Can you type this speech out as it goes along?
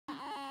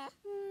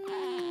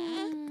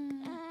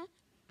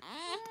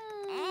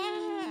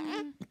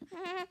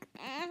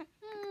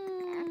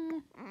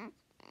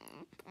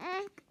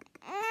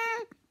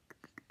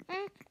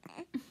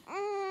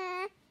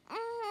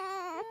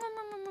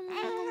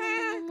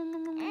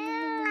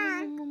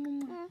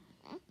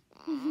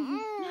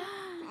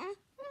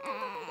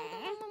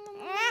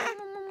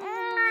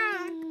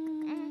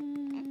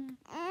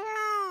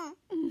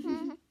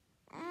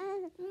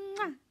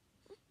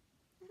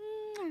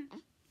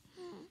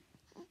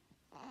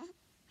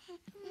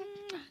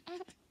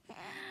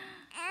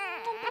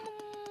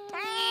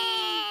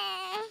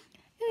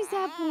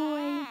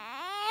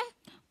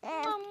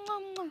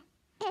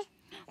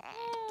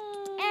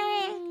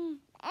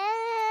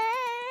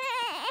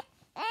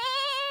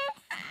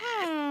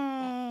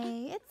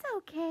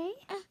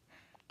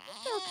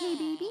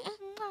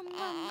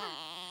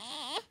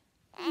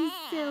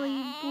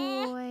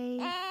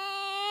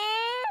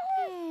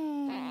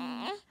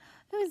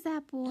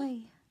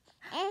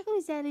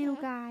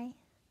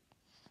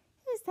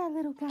Who's that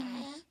little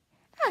guy?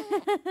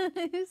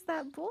 Who's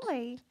that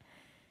boy?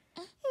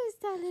 Who's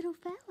that little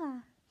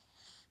fella?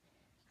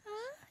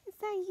 Huh? Is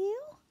that you?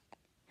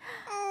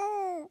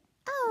 Oh.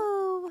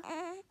 Oh.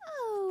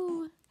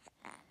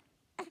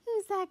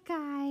 Who's that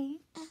guy?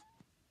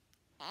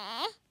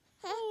 Oh,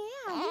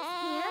 yeah, he's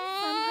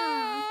handsome,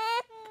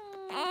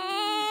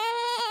 huh?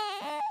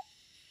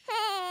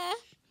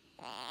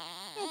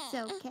 It's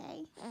okay.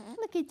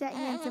 Look at that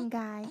handsome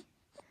guy.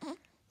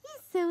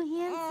 He's so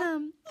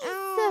handsome. He's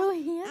so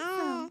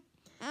handsome.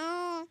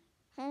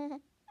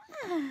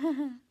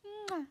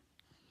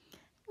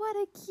 What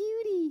a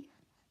cutie.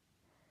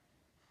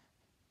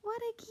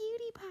 What a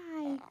cutie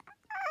pie.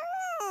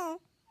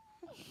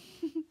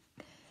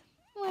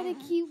 What a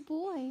cute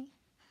boy.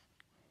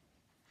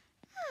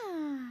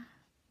 Ah.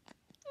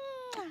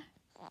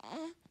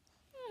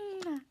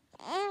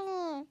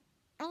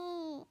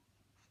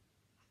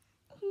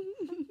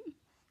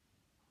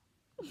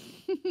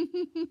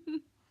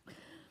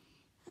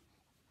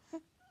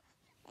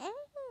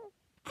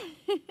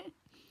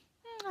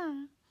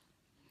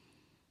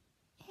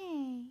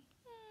 Hey.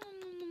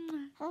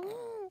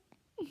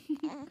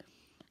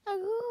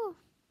 Agoo.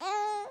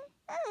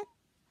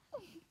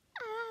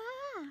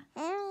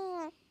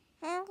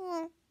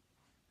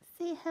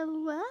 Say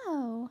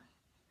hello.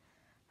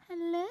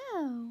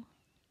 Hello.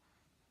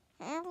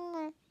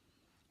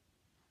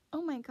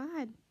 Oh my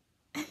God.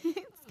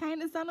 It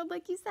kind of sounded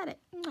like you said it.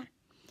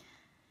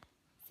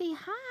 Say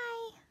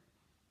hi.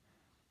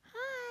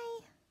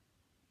 Hi.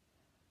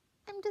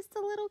 I'm just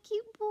a little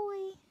cute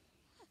boy.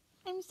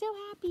 I'm so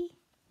happy.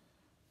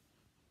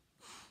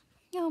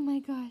 Oh my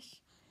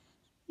gosh.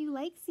 You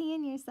like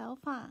seeing yourself,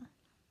 huh?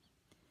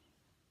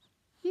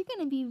 You're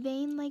gonna be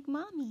vain like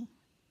Mommy.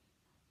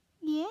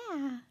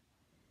 Yeah.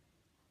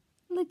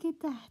 Look at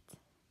that.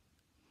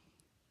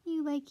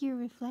 You like your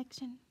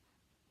reflection.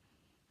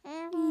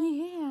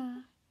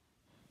 Yeah.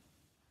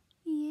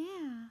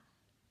 Yeah.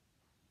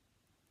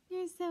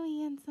 You're so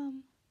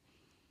handsome.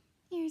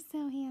 You're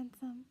so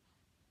handsome.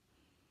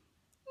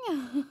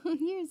 Oh,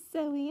 you're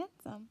so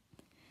handsome.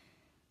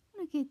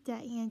 Look at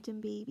that handsome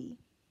baby.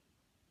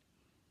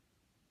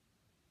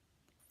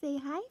 Say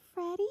hi,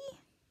 Freddie.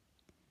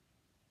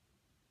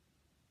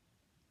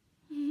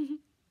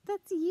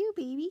 That's you,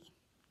 baby.